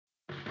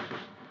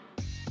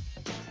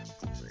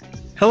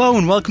Hello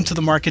and welcome to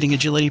the Marketing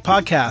Agility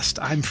Podcast.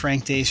 I'm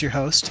Frank Days, your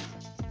host.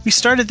 We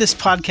started this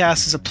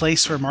podcast as a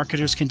place where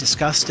marketers can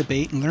discuss,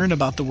 debate, and learn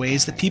about the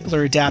ways that people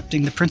are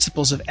adapting the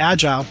principles of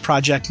agile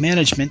project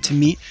management to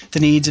meet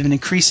the needs of an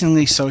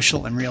increasingly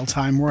social and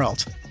real-time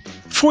world.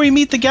 Before we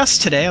meet the guests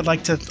today, I'd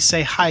like to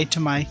say hi to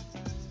my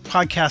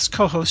podcast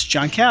co-host,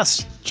 John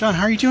Cass. John,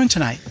 how are you doing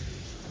tonight?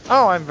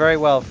 Oh, I'm very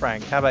well,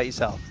 Frank. How about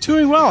yourself?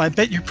 Doing well. I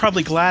bet you're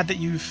probably glad that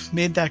you've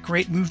made that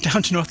great move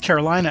down to North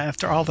Carolina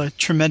after all the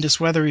tremendous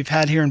weather we've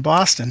had here in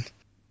Boston.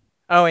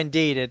 Oh,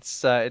 indeed.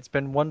 It's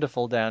been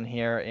wonderful down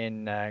here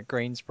in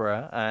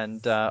Greensboro,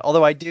 and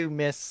although I do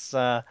miss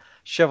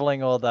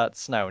shoveling all that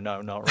snow.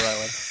 No, not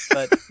really.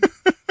 But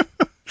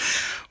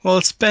Well,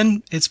 it's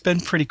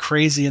been pretty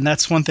crazy, and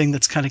that's one thing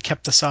that's kind of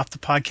kept us off the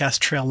podcast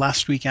trail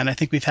last weekend. I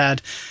think we've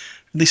had,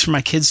 at least for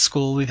my kids'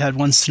 school, we've had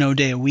one snow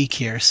day a week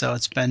here, so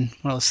it's been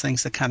one of those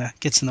things that kind of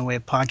gets in the way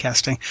of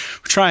podcasting.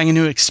 We're trying a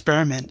new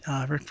experiment.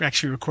 We're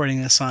actually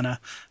recording this on a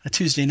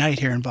Tuesday night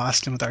here in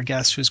Boston with our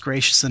guest, who's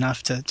gracious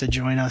enough to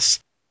join us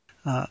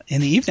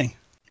in the evening.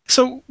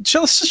 So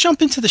let's just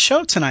jump into the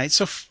show tonight.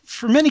 So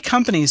for many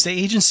companies, the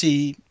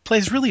agency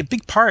plays really a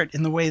big part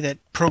in the way that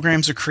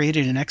programs are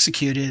created and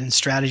executed and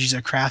strategies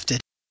are crafted.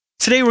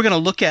 Today, we're going to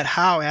look at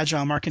how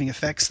agile marketing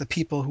affects the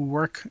people who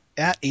work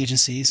at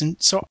agencies.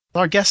 And so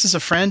our guest is a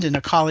friend and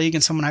a colleague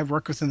and someone I've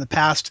worked with in the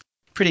past.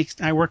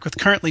 I work with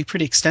currently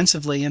pretty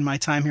extensively in my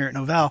time here at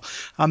Novell.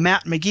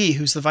 Matt McGee,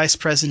 who's the Vice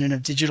President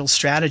of Digital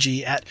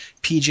Strategy at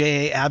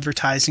PJA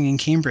Advertising in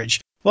Cambridge.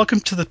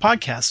 Welcome to the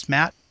podcast,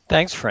 Matt.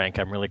 Thanks, Frank.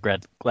 I'm really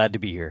glad to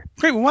be here.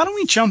 Great. Well, why don't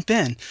we jump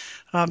in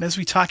as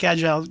we talk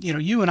agile? You know,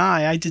 you and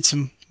I did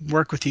some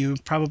work with you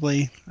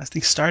probably, I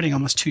think, starting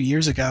almost 2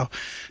 years ago,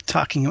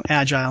 talking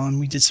agile, and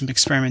we did some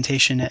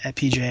experimentation at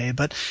PJA.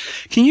 But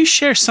can you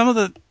share some of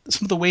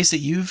the ways that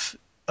you've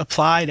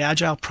applied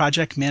agile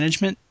project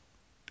management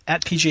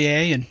at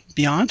PJA and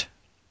beyond?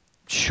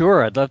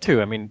 Sure, I'd love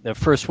to. I mean, the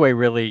first way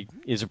really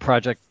is a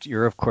project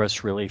you're, of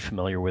course, really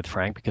familiar with,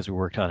 Frank, because we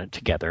worked on it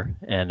together.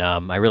 And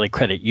I really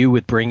credit you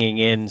with bringing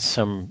in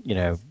some,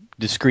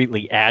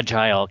 discreetly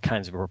agile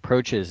kinds of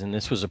approaches. And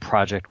this was a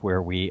project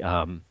where we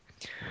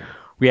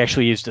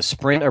actually used a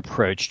sprint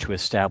approach to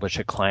establish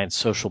a client's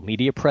social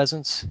media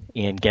presence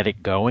and get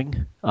it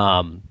going.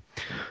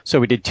 So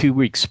we did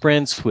 2-week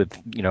sprints with,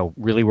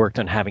 really worked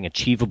on having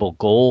achievable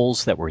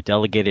goals that were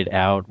delegated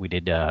out. We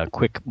did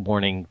quick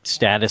morning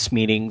status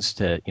meetings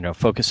to,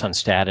 focus on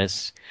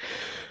status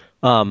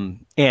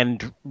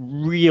and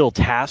real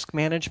task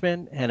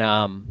management. And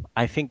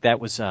I think that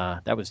was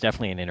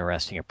definitely an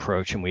interesting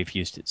approach, and we've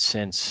used it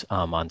since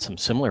on some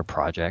similar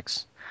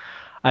projects.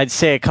 I'd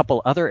say a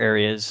couple other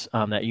areas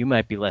that you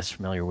might be less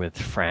familiar with,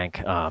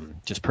 Frank,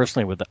 just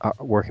personally with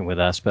working with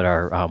us,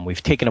 but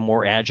we've taken a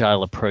more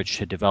agile approach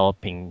to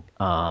developing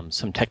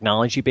some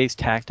technology-based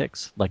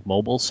tactics, like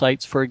mobile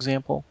sites, for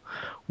example,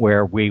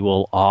 where we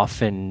will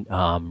often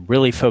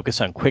really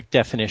focus on quick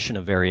definition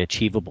of very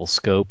achievable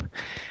scope.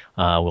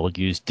 We'll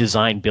use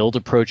design-build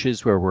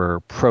approaches where we're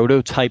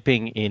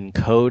prototyping in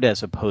code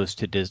as opposed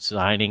to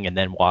designing and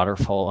then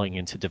waterfalling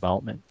into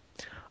development.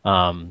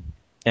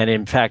 And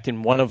in fact,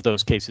 in one of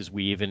those cases,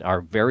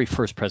 our very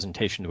first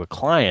presentation to a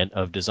client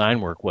of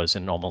design work was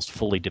an almost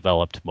fully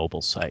developed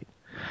mobile site.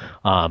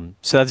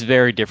 So that's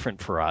very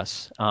different for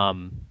us.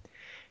 And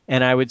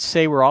I would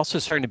say we're also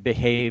starting to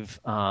behave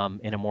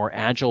in a more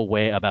agile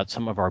way about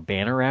some of our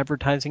banner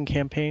advertising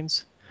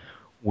campaigns,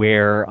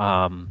 where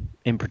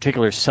in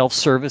particular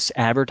self-service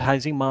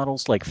advertising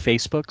models like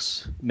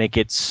Facebook's make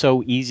it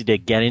so easy to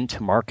get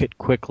into market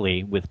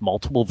quickly with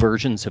multiple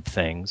versions of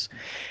things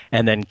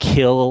and then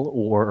kill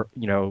or,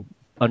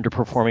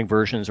 underperforming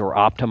versions or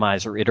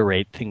optimize or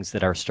iterate things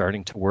that are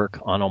starting to work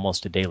on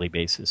almost a daily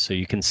basis. So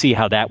you can see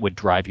how that would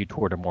drive you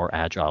toward a more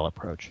agile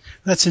approach.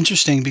 That's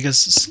interesting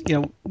because,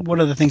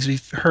 one of the things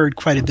we've heard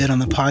quite a bit on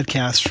the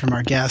podcast from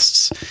our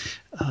guests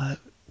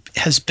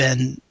has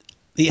been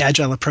the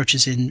agile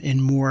approaches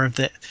in more of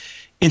the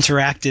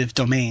interactive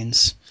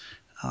domains,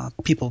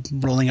 people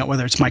rolling out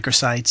whether it's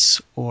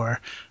microsites or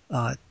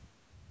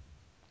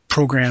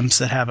programs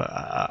that have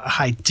a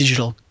high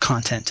digital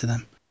content to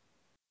them.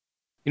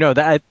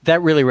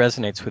 That really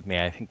resonates with me.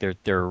 I think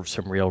there are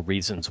some real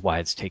reasons why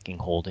it's taking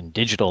hold in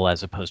digital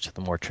as opposed to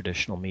the more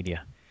traditional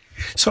media.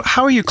 So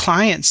how are your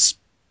clients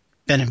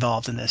been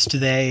involved in this? Are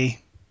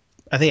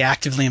they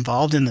actively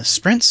involved in the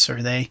sprints?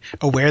 Are they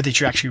aware that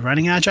you're actually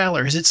running agile,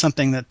 or is it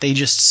something that they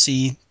just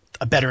see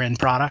a better end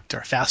product or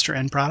a faster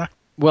end product?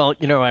 Well,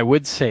 I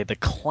would say the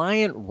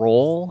client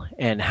role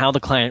and how the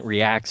client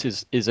reacts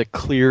is a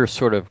clear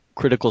sort of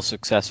critical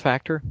success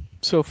factor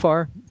so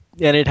far.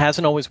 And it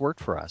hasn't always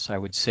worked for us. I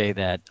would say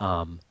that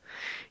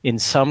in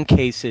some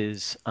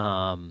cases,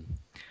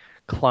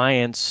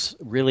 clients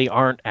really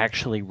aren't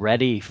actually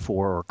ready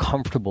for or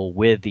comfortable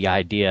with the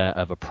idea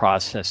of a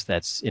process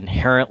that's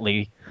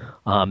inherently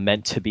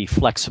meant to be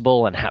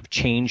flexible and have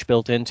change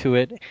built into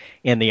it,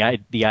 and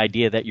the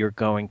idea that you're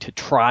going to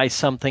try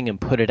something and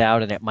put it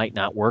out and it might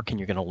not work and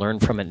you're going to learn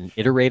from it and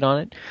iterate on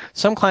it.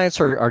 Some clients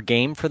are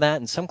game for that,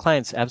 and some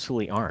clients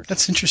absolutely aren't.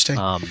 That's interesting.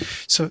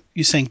 So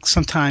you're saying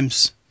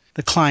sometimes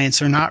the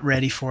clients are not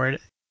ready for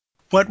it.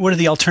 What are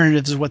the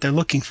alternatives of what they're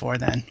looking for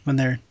then when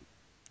they're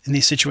in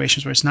these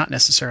situations where it's not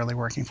necessarily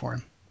working for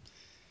them?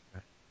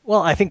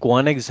 Well, I think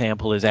one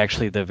example is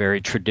actually the very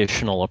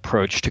traditional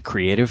approach to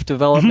creative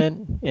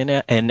development in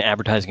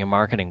advertising and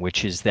marketing,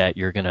 which is that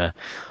you're gonna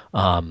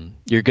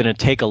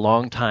take a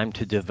long time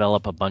to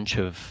develop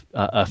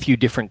a few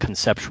different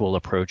conceptual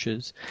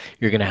approaches.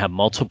 You're gonna have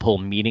multiple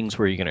meetings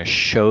where you're gonna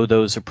show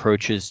those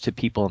approaches to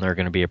people, and there are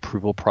gonna be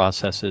approval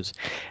processes,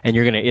 and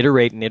you're gonna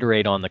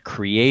iterate on the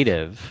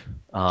creative.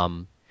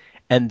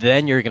 And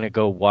then you're going to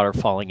go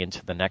waterfalling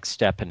into the next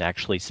step and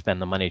actually spend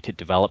the money to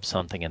develop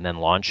something and then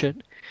launch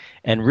it,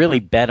 and really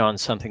bet on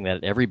something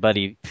that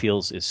everybody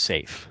feels is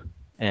safe.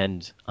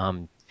 And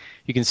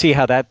you can see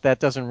how that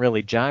doesn't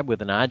really jibe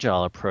with an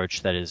agile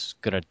approach that is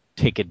going to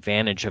take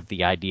advantage of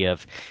the idea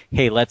of,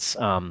 hey, let's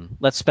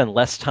spend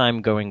less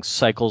time going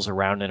cycles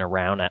around and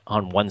around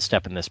on one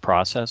step in this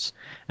process,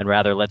 and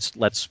rather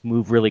let's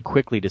move really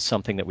quickly to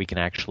something that we can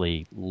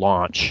actually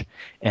launch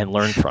and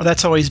learn from. Well,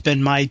 that's always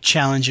been my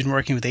challenge in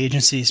working with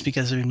agencies,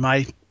 because I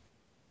mean,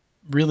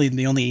 really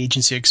the only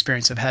agency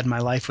experience I've had in my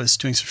life was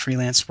doing some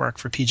freelance work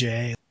for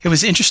PJA. It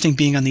was interesting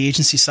being on the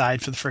agency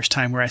side for the first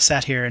time, where I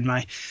sat here and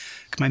my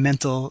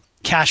mental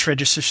cash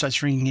register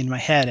starts ringing in my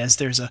head as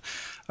there's a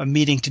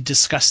meeting to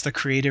discuss the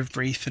creative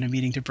brief and a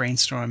meeting to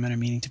brainstorm and a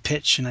meeting to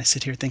pitch. And I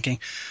sit here thinking,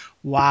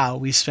 wow,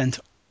 we spent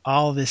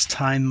all this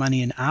time,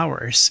 money, and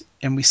hours,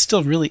 and we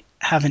still really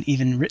haven't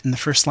even written the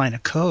first line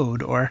of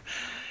code or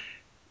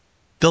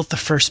built the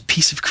first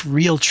piece of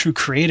real, true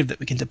creative that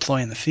we can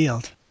deploy in the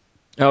field.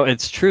 Oh,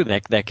 it's true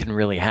that can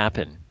really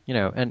happen,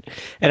 and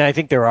I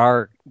think there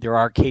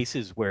are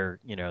cases where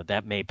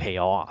that may pay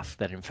off.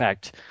 That in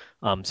fact,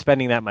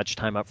 spending that much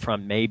time up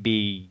front may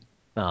be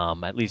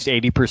at least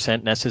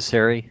 80%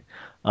 necessary,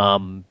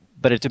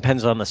 but it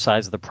depends on the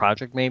size of the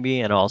project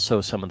maybe, and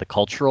also some of the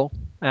cultural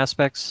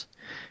aspects.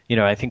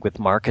 I think with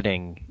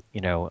marketing,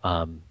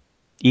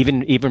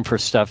 even for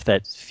stuff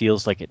that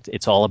feels like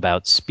it's all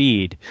about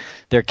speed,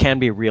 there can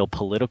be real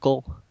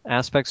political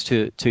aspects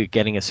to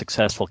getting a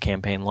successful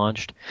campaign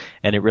launched,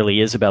 and it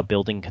really is about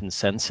building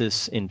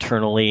consensus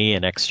internally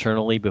and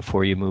externally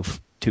before you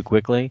move too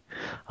quickly.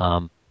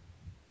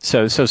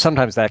 So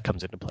sometimes that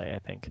comes into play, I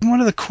think. One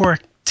of the core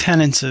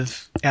tenets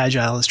of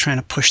Agile is trying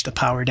to push the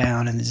power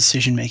down and the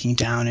decision making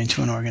down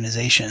into an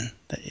organization.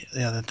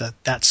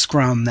 That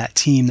Scrum, that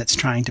team that's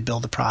trying to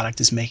build a product,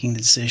 is making the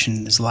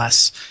decision. There's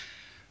less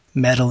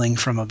meddling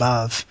from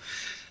above.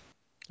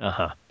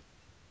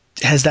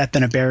 Has that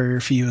been a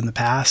barrier for you in the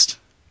past?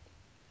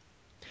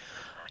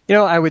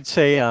 I would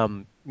say,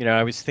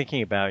 I was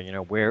thinking about,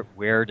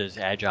 where does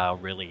Agile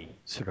really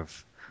sort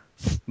of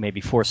maybe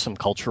force some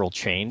cultural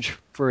change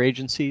for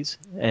agencies?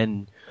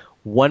 And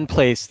one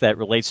place that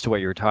relates to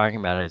what you were talking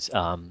about is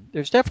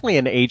there's definitely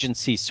an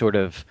agency sort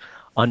of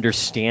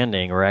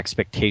understanding or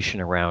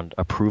expectation around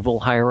approval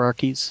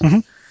hierarchies.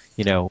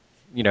 Mm-hmm.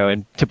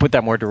 And to put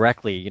that more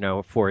directly,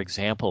 for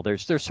example,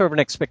 there's sort of an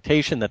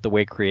expectation that the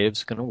way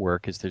creative's going to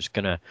work is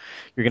you're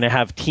going to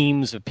have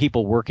teams of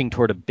people working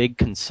toward a big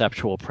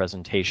conceptual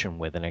presentation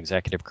with an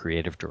executive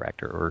creative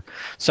director or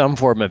some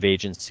form of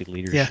agency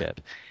leadership.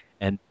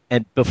 Yeah.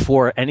 And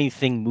before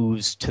anything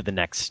moves to the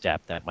next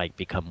step that might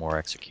become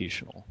more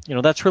executional.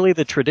 That's really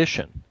the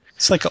tradition.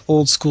 It's like an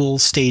old school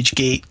stage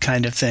gate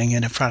kind of thing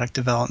in a product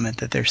development,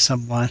 that there's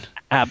someone.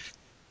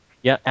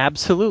 Yeah,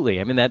 absolutely.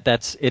 I mean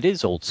it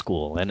is old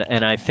school,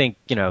 and I think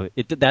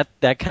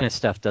that kind of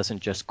stuff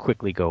doesn't just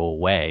quickly go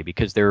away,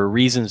 because there are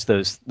reasons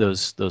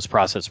those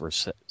processes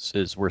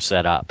were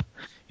set up.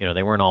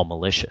 They weren't all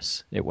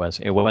malicious. It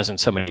wasn't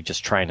somebody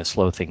just trying to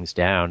slow things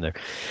down,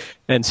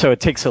 and so it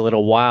takes a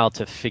little while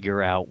to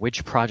figure out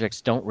which projects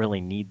don't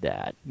really need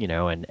that,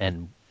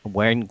 and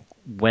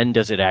when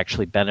does it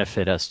actually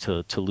benefit us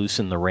to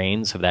loosen the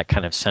reins of that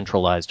kind of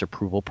centralized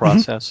approval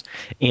process,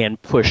 mm-hmm.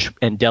 and push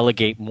and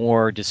delegate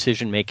more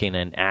decision making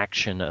and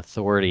action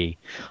authority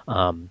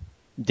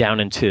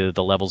down into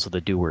the levels of the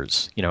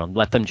doers, and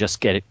let them just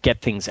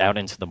get things out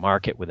into the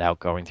market without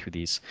going through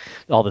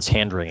all this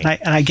hand wringing.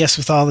 And I guess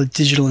with all the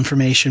digital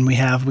information we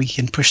have, we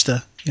can push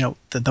the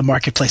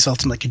marketplace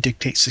ultimately can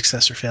dictate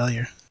success or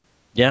failure.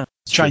 Yeah.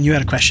 John, you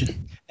had a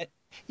question.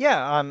 Yeah,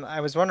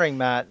 I was wondering,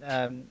 Matt,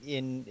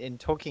 in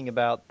talking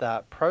about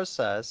that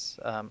process,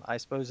 I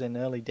suppose in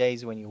early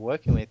days when you're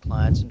working with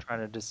clients and trying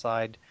to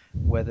decide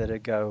whether to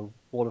go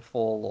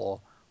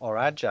waterfall or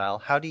agile,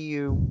 how do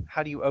you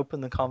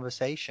open the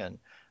conversation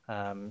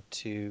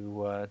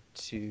to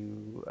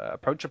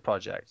approach a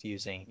project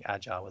using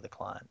agile with a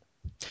client?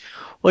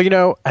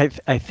 Well,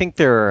 I think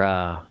there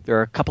are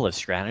a couple of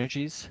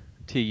strategies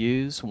to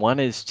use. One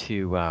is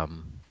to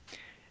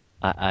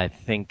I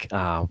think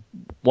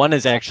one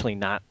is actually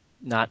not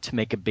to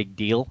make a big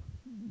deal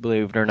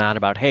believe it or not,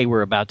 about, hey,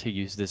 we're about to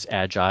use this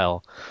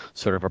agile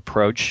sort of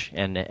approach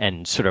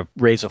and sort of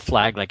raise a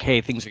flag like,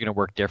 hey, things are going to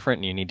work different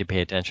and you need to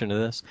pay attention to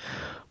this.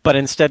 But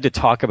instead to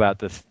talk about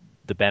the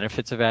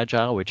benefits of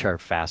agile, which are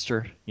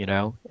faster,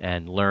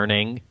 and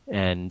learning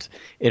and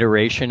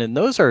iteration. And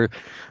those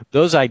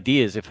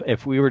ideas.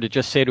 If we were to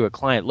just say to a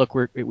client, look,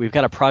 we've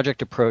got a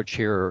project approach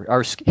here.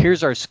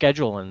 Here's our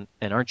schedule, and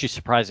aren't you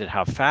surprised at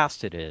how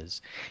fast it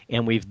is?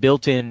 And we've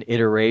built in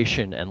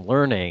iteration and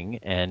learning,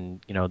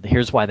 and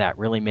here's why that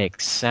really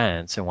makes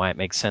sense, and why it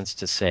makes sense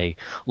to say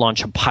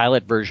launch a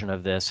pilot version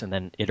of this and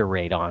then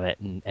iterate on it,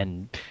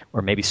 and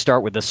or maybe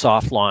start with a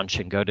soft launch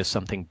and go to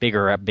something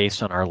bigger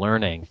based on our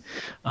learning.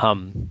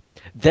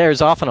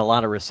 There's often a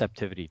lot of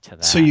receptivity to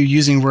that. So you're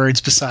using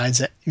words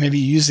besides it. Maybe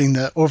using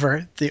the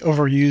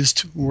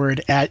overused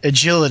word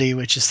agility,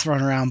 which is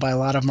thrown around by a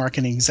lot of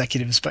marketing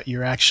executives, but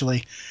you're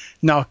actually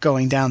not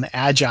going down the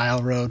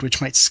agile road, which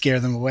might scare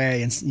them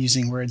away, and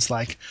using words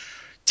like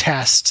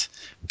test,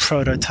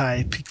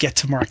 prototype, get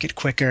to market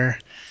quicker.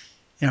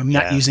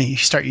 You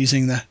start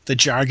using the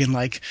jargon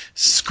like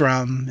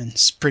Scrum and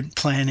sprint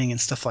planning and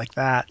stuff like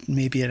that.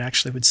 Maybe it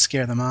actually would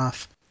scare them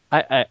off.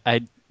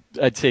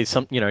 I'd say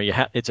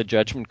it's a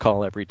judgment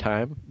call every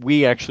time.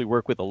 We actually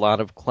work with a lot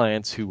of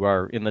clients who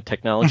are in the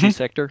technology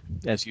sector,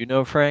 as you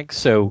know, Frank.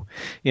 So,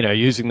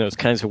 using those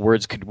kinds of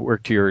words could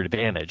work to your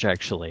advantage,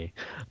 actually,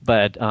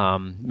 but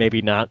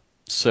maybe not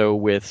so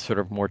with sort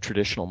of more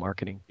traditional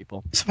marketing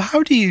people. So,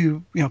 how do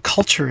you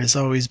culture has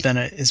always been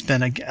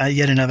a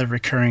yet another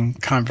recurring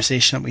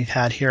conversation that we've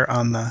had here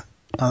on our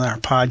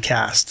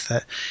podcast,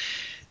 that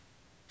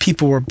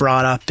people were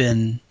brought up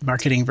in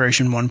marketing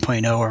version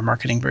 1.0 or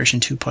marketing version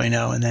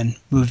 2.0 and then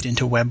moved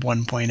into web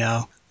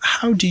 1.0.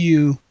 How do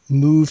you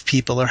move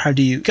people, or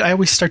I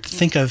always start to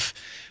think of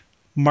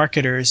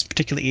marketers,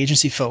 particularly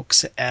agency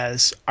folks,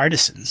 as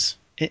artisans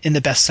in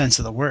the best sense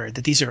of the word,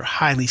 that these are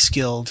highly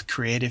skilled,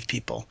 creative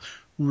people,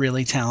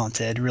 really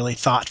talented, really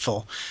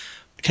thoughtful,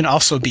 can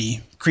also be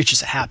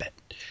creatures of habit.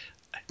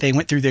 They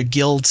went through their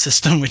guild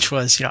system, which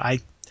was,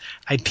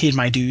 I paid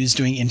my dues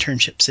doing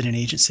internships at an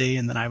agency,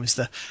 and then I was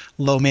the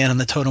low man on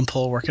the totem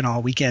pole working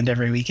all weekend,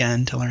 every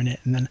weekend to learn it,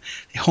 and then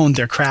they honed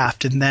their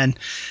craft. And then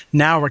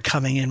now we're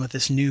coming in with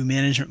this new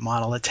management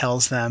model that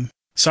tells them,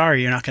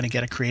 sorry, you're not going to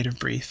get a creative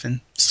brief,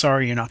 and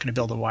sorry, you're not going to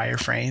build a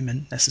wireframe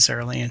and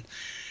necessarily, and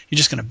you're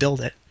just going to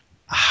build it.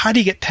 How do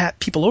you get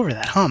people over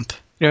that hump?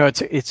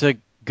 It's a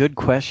good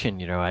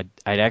question. I'd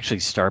actually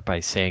start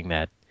by saying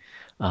that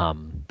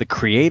the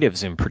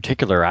creatives in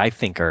particular, I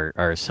think,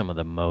 are some of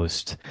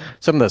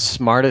the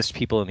smartest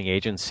people in the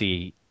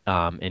agency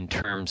in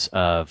terms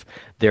of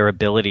their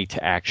ability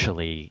to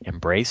actually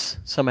embrace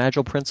some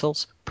agile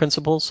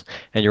principles.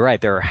 And you're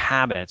right, there are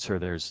habits, or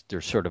there's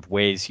sort of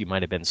ways you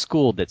might have been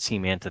schooled that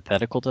seem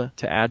antithetical to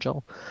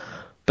agile.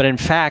 But in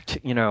fact,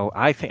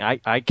 I think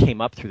I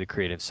came up through the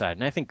creative side,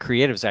 and I think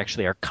creatives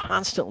actually are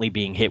constantly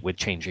being hit with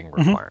changing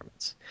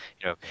requirements.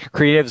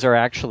 Creatives are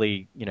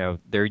actually,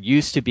 they're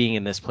used to being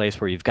in this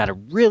place where you've got to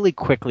really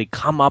quickly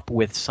come up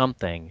with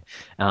something,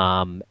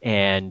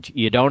 and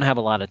you don't have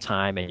a lot of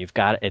time, and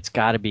it's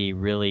got to be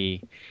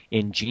really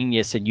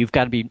ingenious, and you've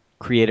got to be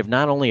creative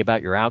not only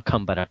about your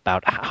outcome, but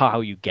about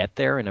how you get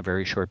there in a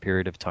very short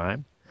period of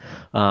time.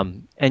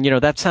 And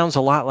that sounds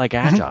a lot like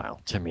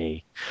agile to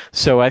me.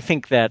 So I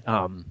think that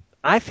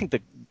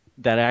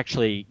that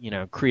actually,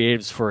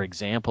 creatives, for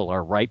example,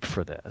 are ripe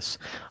for this.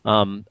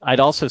 I'd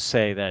also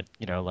say that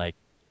like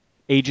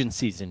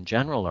agencies in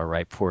general are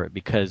ripe for it,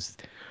 because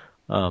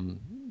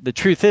the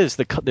truth is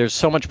there's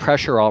so much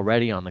pressure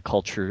already on the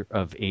culture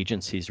of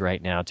agencies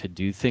right now to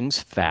do things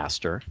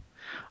faster,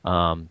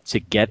 to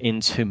get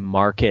into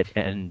market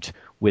and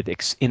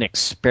in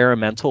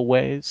experimental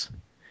ways.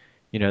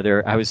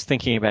 I was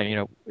thinking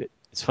about,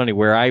 it's funny,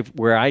 where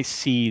I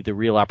see the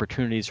real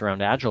opportunities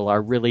around agile are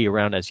really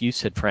around, as you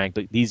said, Frank,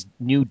 these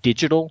new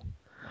digital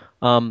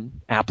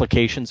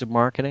applications of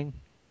marketing,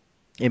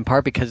 in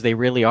part because they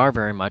really are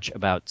very much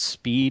about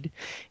speed.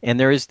 And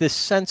there is this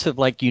sense of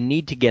like, you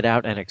need to get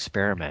out and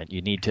experiment.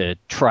 You need to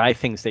try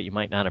things that you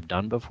might not have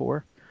done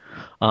before.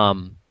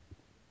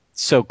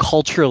 So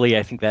culturally,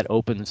 I think that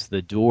opens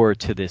the door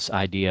to this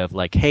idea of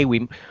like, hey,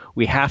 we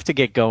have to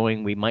get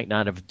going. We might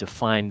not have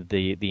defined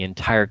the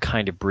entire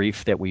kind of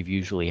brief that we've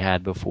usually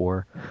had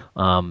before,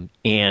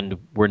 and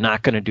we're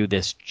not going to do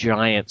this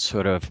giant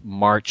sort of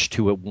march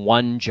to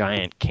one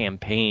giant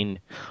campaign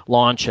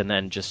launch and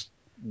then just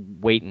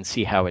wait and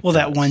see how it does.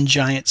 That one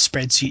giant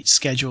spreadsheet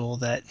schedule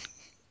that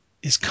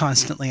is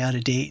constantly out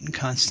of date and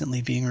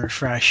constantly being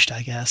refreshed,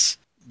 I guess.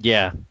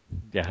 Yeah.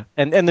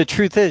 And the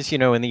truth is,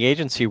 in the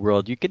agency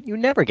world, you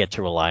never get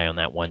to rely on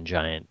that one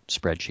giant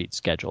spreadsheet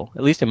schedule.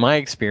 At least in my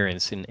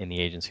experience in the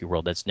agency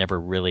world, you've never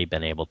really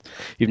been able to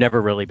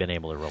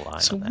rely on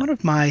that. So one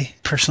of my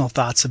personal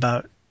thoughts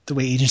about the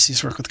way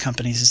agencies work with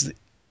companies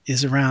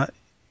is around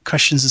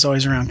questions is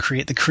always around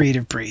the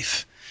creative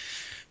brief,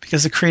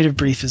 because the creative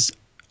brief is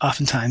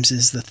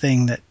oftentimes the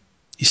thing that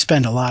you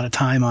spend a lot of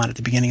time on at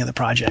the beginning of the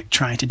project,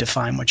 trying to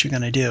define what you're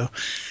going to do.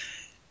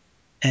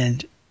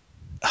 And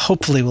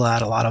hopefully will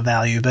add a lot of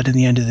value, but in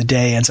the end of the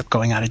day ends up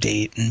going out of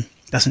date and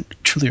doesn't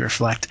truly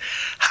reflect.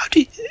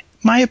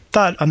 My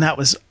thought on that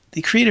was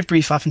the creative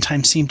brief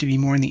oftentimes seemed to be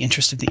more in the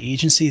interest of the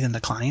agency than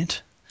the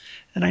client.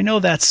 And I know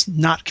that's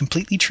not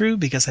completely true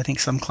because I think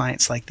some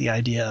clients like the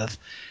idea of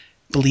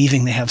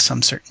believing they have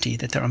some certainty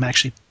that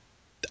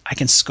I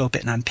can scope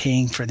it and I'm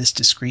paying for this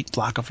discrete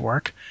block of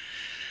work.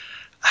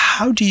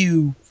 How do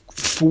you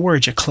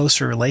forge a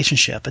closer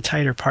relationship, a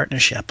tighter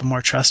partnership, a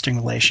more trusting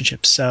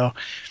relationship so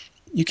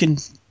you can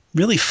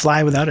really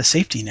fly without a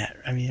safety net?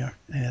 I mean,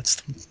 that's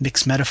the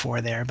mixed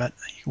metaphor there, but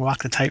you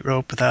walk the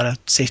tightrope without a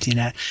safety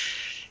net,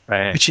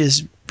 Right. which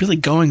is really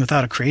going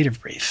without a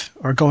creative brief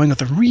or going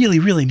with a really,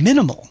 really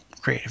minimal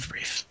creative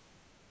brief.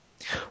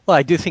 Well,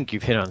 I do think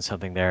you've hit on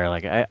something there.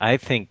 Like, I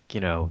think,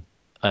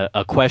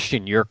 a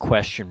question your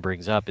question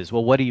brings up is,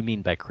 well, what do you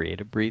mean by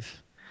creative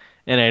brief?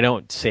 And I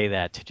don't say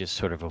that to just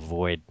sort of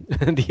avoid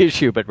the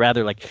issue, but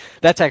rather like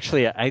that's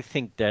actually, I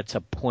think that's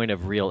a point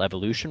of real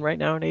evolution right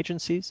now in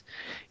agencies.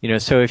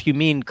 So if you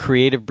mean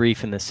creative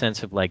brief in the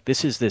sense of like,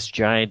 this is this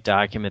giant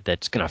document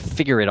that's going to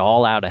figure it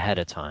all out ahead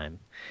of time,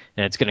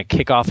 and it's going to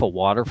kick off a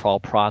waterfall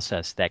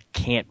process that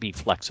can't be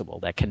flexible,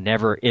 that can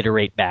never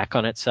iterate back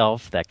on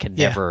itself, that can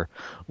never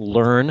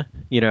learn,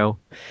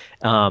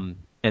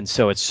 and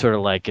so it's sort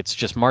of like it's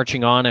just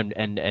marching on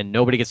and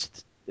nobody gets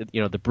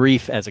the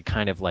brief as a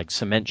kind of like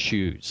cement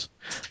shoes.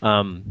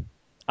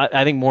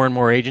 I think more and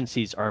more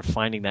agencies are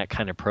finding that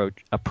kind of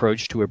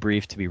approach to a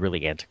brief to be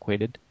really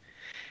antiquated.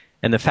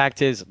 And the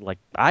fact is, like,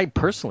 I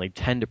personally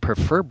tend to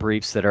prefer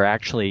briefs that are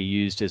actually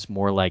used as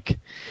more like,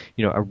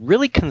 a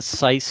really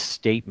concise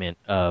statement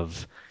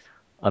of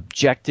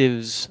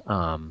objectives,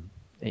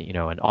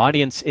 and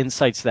audience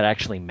insights that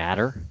actually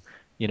matter,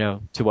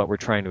 to what we're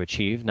trying to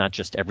achieve, not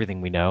just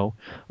everything we know.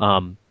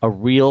 A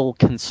real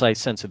concise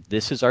sense of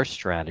this is our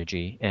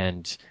strategy,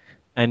 and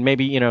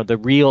maybe the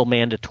real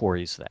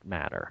mandatories that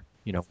matter.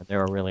 When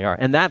there really are,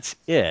 and that's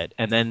it.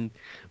 And then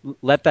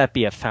let that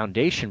be a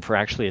foundation for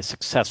actually a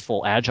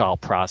successful agile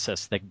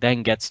process that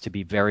then gets to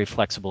be very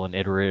flexible and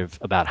iterative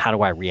about how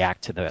do I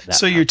react to that.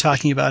 So you're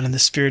talking about in the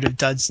spirit of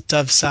Dov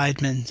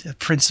Seidman, a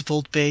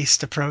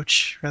principle-based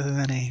approach rather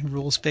than a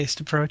rules-based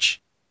approach?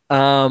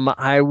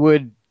 I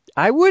would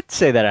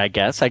say that, I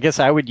guess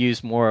I would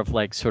use more of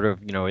like sort of,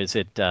 is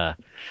it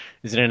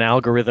an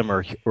algorithm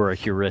or a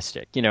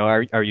heuristic?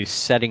 Are you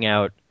setting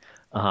out,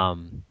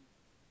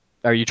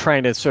 are you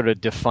trying to sort of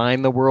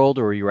define the world,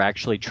 or are you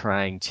actually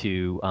trying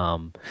to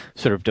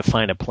sort of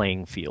define a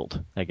playing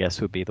field, I guess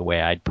would be the way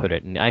I'd put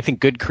it. And I think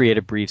good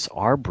creative briefs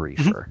are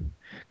briefer.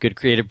 Good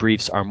creative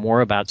briefs are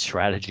more about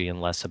strategy and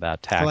less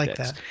about tactics. I like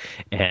that.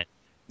 And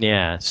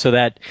yeah, so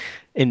that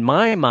in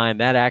my mind,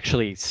 that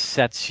actually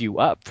sets you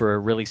up for a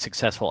really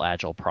successful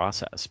agile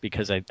process,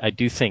 because I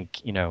do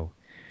think,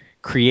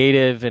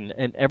 creative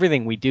and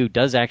everything we do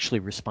does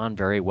actually respond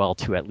very well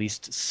to at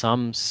least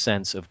some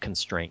sense of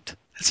constraint.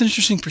 That's an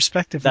interesting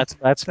perspective. That's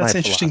my an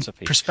interesting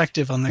philosophy.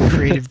 Perspective on the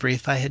creative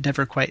brief. I had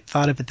never quite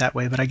thought of it that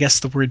way, but I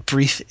guess the word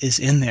brief is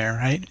in there,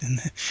 right?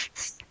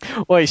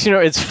 Well,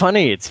 it's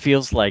funny. It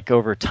feels like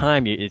over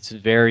time, it's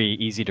very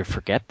easy to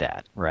forget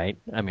that, right?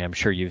 I mean, I'm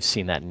sure you've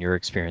seen that in your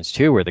experience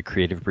too, where the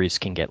creative briefs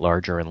can get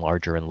larger and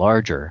larger and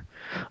larger,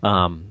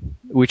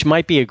 which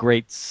might be a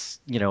great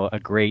signal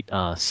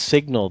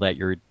that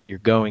you're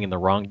going in the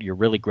wrong. You're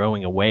really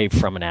growing away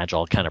from an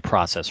agile kind of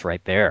process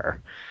right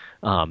there.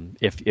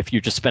 If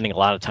you're just spending a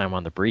lot of time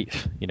on the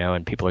brief,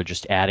 and people are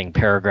just adding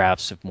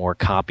paragraphs of more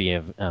copy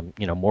of,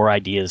 more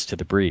ideas to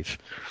the brief.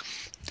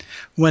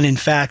 When in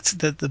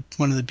fact,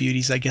 one of the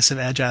beauties, I guess, of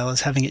Agile is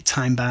having it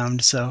time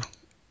bound, so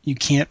you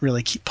can't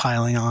really keep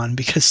piling on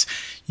because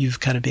you've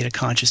kind of made a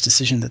conscious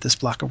decision that this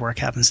block of work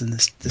happens in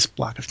this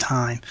block of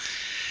time.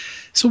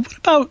 So what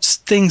about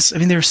things, I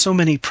mean, there are so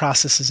many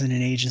processes in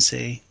an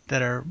agency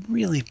that are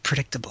really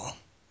predictable. I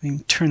mean,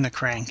 turn the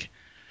crank.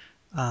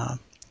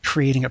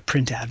 Creating a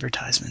print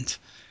advertisement.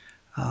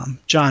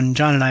 John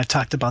and I have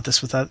talked about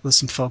this with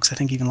some folks. I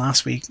think even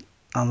last week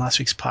on last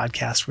week's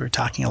podcast, we were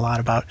talking a lot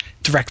about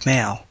direct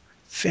mail.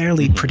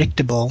 Fairly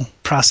predictable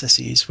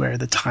processes where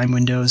the time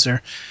windows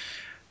are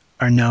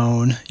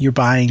known. You're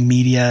buying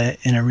media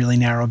in a really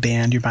narrow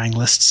band. You're buying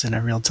lists in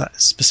a real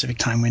specific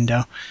time window.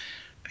 I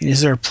mean,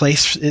 is there a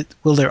place?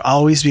 Will there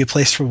always be a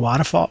place for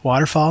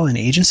waterfall in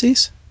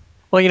agencies?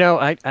 Well,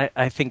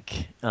 I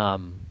think,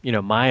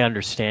 my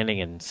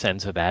understanding and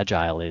sense of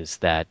Agile is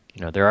that,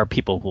 there are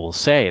people who will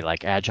say,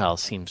 like, Agile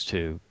seems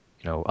to,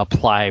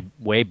 apply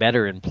way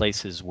better in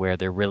places where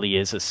there really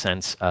is a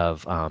sense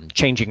of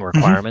changing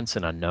requirements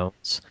and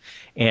unknowns.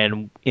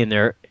 And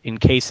in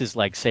cases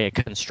like, say, a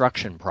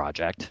construction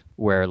project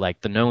where, like,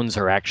 the knowns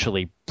are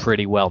actually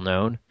pretty well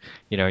known,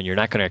 and you're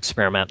not going to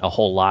experiment a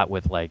whole lot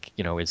with, like,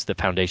 is the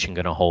foundation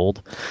going to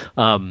hold?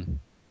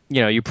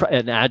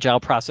 An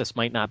agile process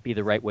might not be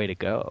the right way to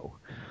go.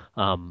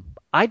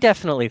 I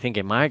definitely think,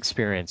 in my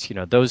experience,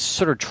 those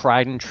sort of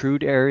tried and true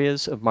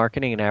areas of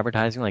marketing and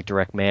advertising, like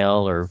direct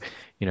mail or,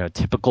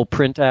 typical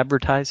print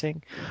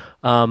advertising,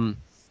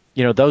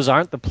 those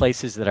aren't the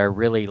places that are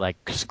really like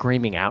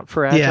screaming out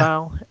for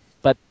agile. Yeah.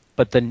 But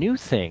But the new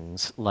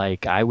things,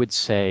 like I would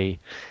say,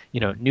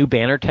 new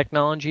banner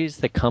technologies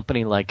that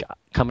companies like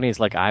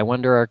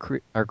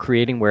iWonder are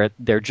creating, where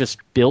they're just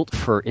built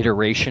for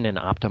iteration and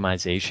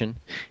optimization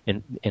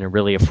in a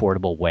really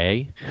affordable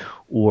way,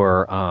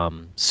 or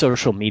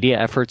social media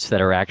efforts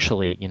that are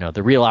actually,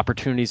 the real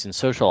opportunities in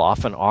social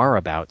often are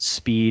about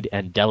speed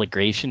and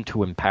delegation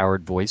to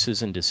empowered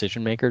voices and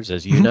decision makers,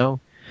 as you know.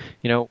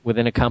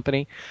 Within a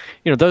company,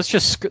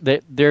 those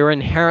they're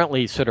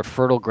inherently sort of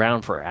fertile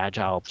ground for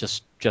agile,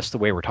 just the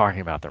way we're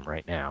talking about them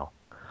right now.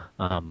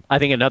 I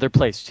think another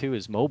place too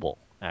is mobile,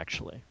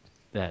 actually.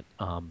 That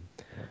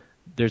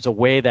there's a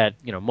way that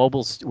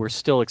we're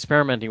still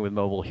experimenting with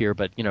mobile here,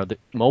 but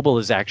mobile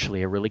is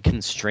actually a really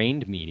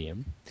constrained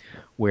medium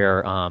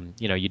where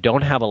you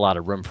don't have a lot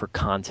of room for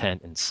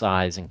content and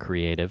size and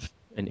creative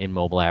in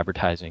mobile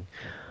advertising.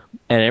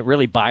 And it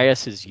really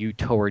biases you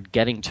toward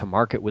getting to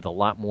market with a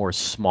lot more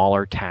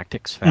smaller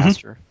tactics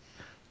faster.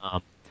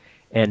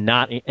 And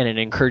it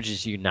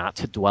encourages you not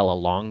to dwell a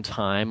long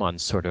time on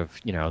sort of,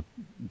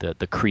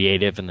 the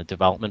creative and the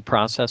development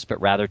process,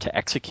 but rather to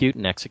execute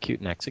and execute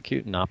and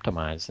execute and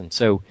optimize. And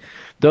so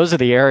those are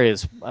the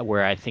areas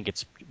where I think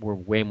we're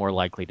way more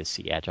likely to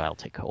see agile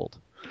take hold.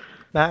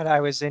 Matt, I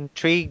was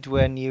intrigued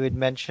when you had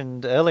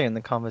mentioned earlier in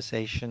the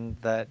conversation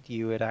that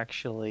you had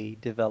actually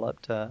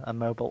developed a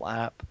mobile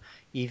app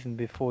even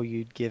before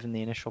you'd given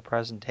the initial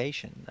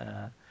presentation.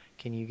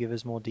 Can you give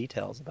us more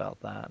details about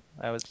that?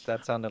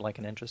 That sounded like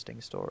an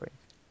interesting story.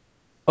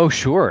 Oh,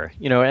 sure.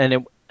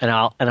 And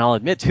I'll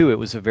admit too, it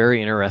was a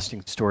very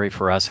interesting story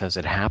for us as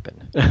it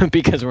happened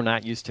because we're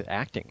not used to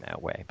acting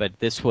that way. But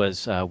this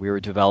was we were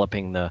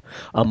developing a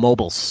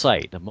mobile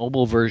site, a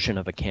mobile version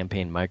of a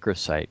campaign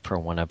microsite for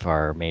one of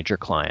our major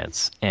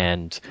clients,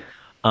 and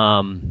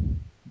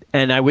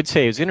I would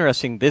say it was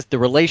interesting. The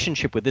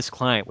relationship with this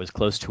client was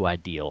close to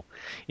ideal,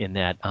 in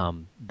that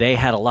they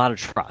had a lot of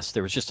trust.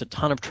 There was just a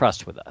ton of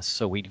trust with us,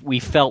 so we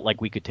felt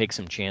like we could take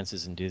some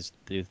chances and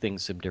do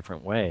things some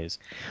different ways.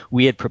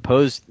 We had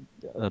proposed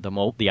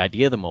the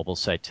idea of the mobile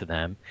site to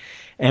them,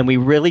 and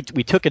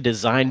we took a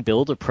design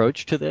build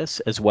approach to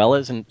this, as well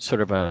as in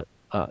sort of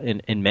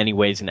in many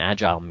ways an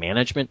agile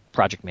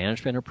project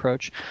management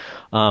approach,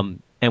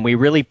 and we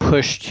really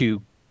pushed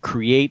to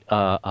create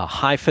a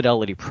high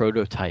fidelity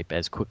prototype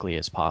as quickly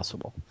as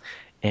possible,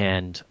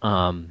 and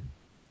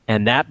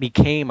that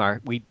became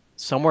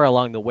somewhere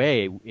along the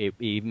way it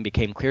even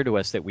became clear to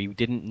us that we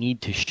didn't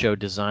need to show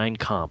design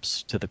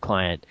comps to the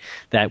client,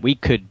 that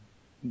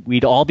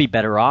we'd all be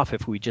better off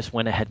if we just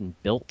went ahead and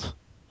built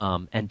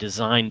and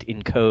designed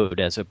in code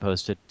as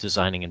opposed to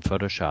designing in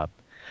Photoshop,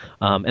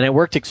 and it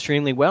worked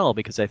extremely well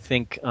because I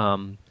think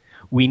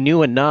we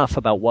knew enough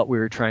about what we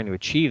were trying to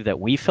achieve that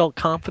we felt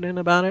confident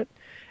about it.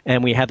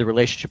 And we had the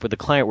relationship with the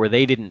client where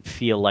they didn't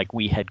feel like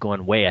we had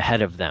gone way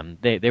ahead of them.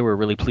 They were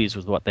really pleased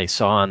with what they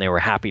saw, and they were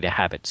happy to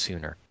have it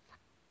sooner.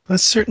 Well, it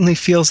certainly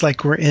feels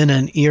like we're in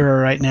an era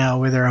right now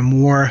where there are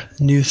more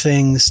new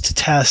things to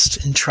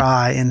test and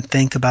try and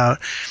think about.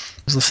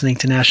 I was listening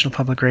to National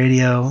Public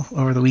Radio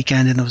over the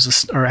weekend, and there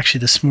was or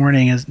actually this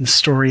morning, a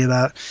story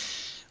about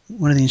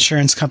one of the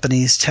insurance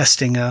companies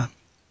testing a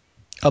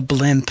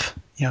blimp,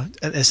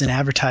 as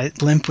an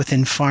blimp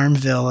within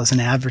Farmville as an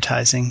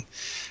advertising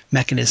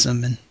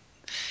mechanism, and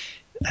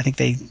I think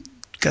they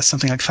got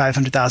something like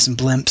 500,000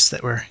 blimps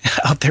that were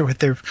out there with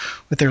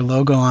their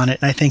logo on it.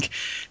 And I think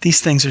these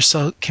things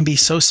can be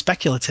so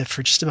speculative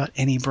for just about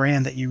any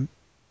brand that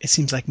it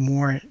seems like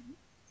more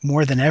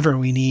than ever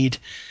we need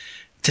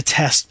to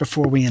test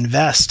before we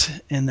invest.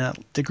 And the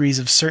degrees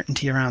of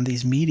certainty around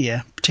these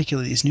media,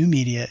 particularly these new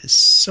media, is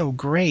so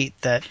great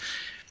that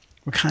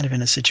we're kind of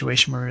in a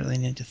situation where we really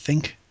need to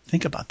think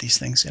about these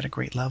things at a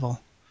great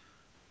level.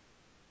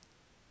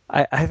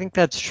 I think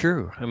that's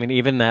true. I mean,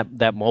 even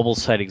that mobile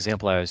site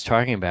example I was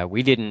talking about,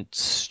 we didn't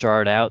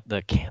start out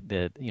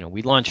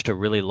we launched a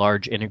really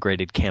large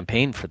integrated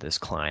campaign for this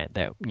client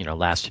that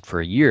lasted for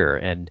a year,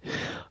 and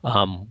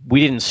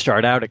we didn't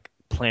start out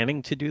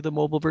planning to do the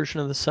mobile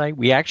version of the site.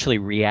 We actually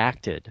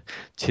reacted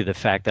to the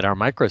fact that our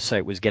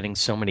microsite was getting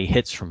so many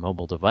hits from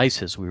mobile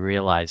devices. We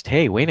realized,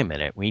 hey, wait a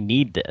minute, we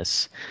need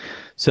this.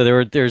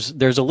 So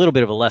there's a little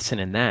bit of a lesson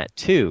in that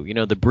too.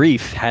 The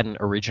brief hadn't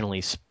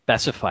originally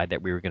specified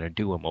that we were going to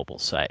do a mobile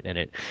site,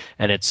 and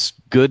it's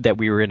good that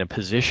we were in a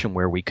position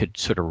where we could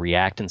sort of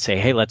react and say,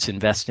 hey, let's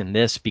invest in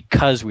this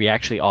because we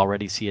actually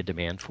already see a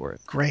demand for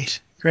it. Great.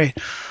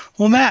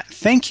 Well, Matt,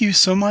 thank you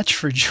so much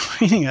for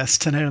joining us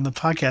tonight on the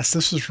podcast.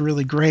 This was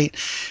really great.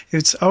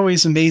 It's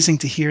always amazing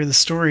to hear the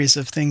stories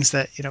of things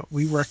that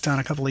we worked on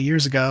a couple of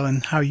years ago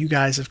and how you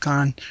guys have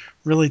gone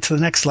really to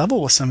the next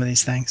level with some of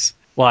these things.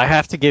 Well, I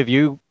have to give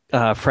you,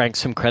 Frank,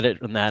 some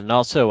credit on that, and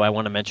also I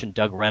want to mention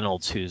Doug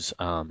Reynolds, who's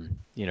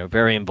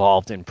very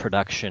involved in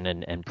production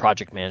and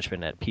project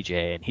management at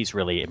PJA, and he's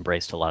really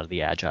embraced a lot of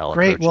the agile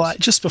Great. approaches. Well,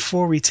 just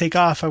before we take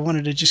off, I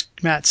wanted to just,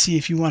 Matt, see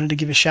if you wanted to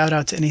give a shout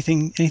out to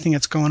anything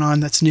that's going on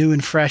that's new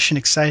and fresh and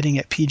exciting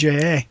at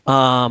PJA.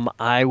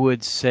 I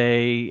would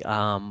say,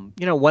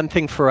 one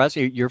thing for us,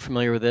 you're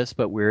familiar with this,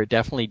 but we're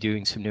definitely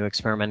doing some new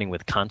experimenting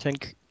with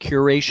content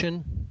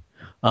curation.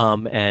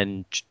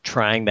 and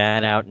trying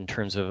that out in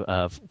terms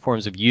of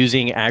forms of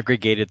using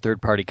aggregated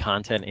third-party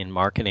content in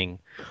marketing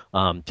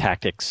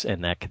tactics,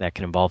 and that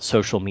can involve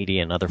social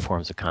media and other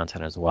forms of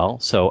content as well.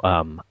 So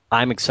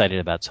I'm excited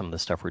about some of the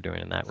stuff we're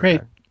doing in that Great.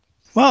 regard.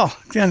 Well,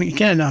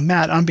 again,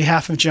 Matt, on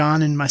behalf of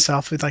John and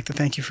myself, we'd like to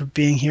thank you for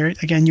being here.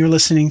 Again, you're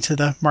listening to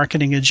the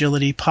Marketing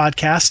Agility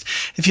podcast.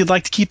 If you'd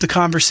like to keep the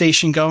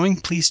conversation going,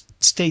 please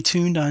stay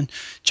tuned on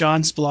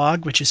John's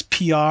blog, which is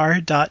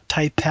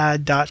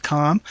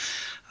pr.typepad.com.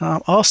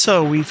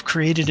 Also, we've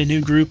created a new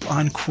group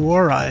on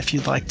Quora if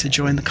you'd like to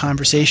join the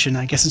conversation.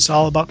 I guess it's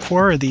all about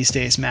Quora these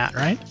days, Matt,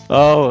 right?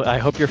 Oh, I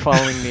hope you're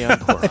following me on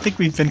Quora. I think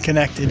we've been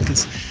connected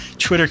because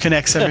Twitter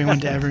connects everyone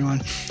to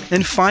everyone.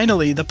 And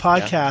finally, the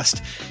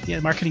podcast,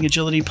 the Marketing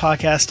Agility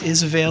podcast,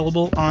 is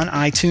available on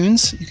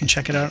iTunes. You can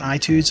check it out on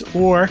iTunes,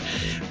 or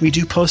we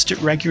do post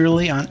it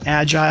regularly on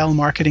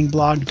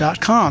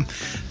agilemarketingblog.com.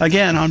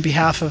 Again, on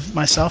behalf of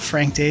myself,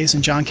 Frank Days,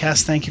 and John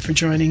Cass, thank you for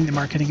joining the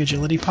Marketing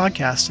Agility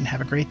podcast, and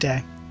have a great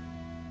day.